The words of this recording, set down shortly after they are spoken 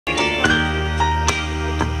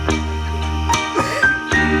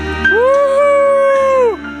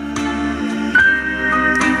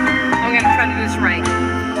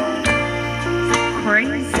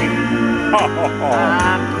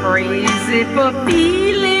I'm crazy for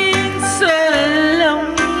feeling so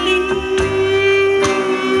lonely.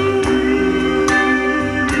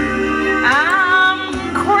 I'm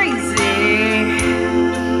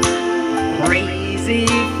crazy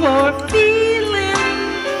for feeling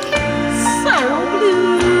so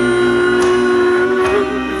blue.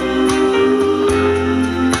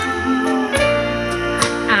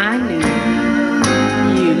 I knew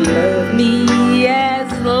you loved me as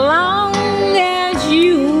long as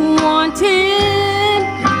you wanted.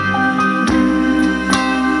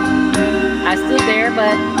 I stood there,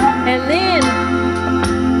 and then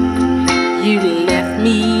you left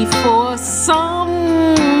me for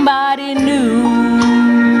somebody new.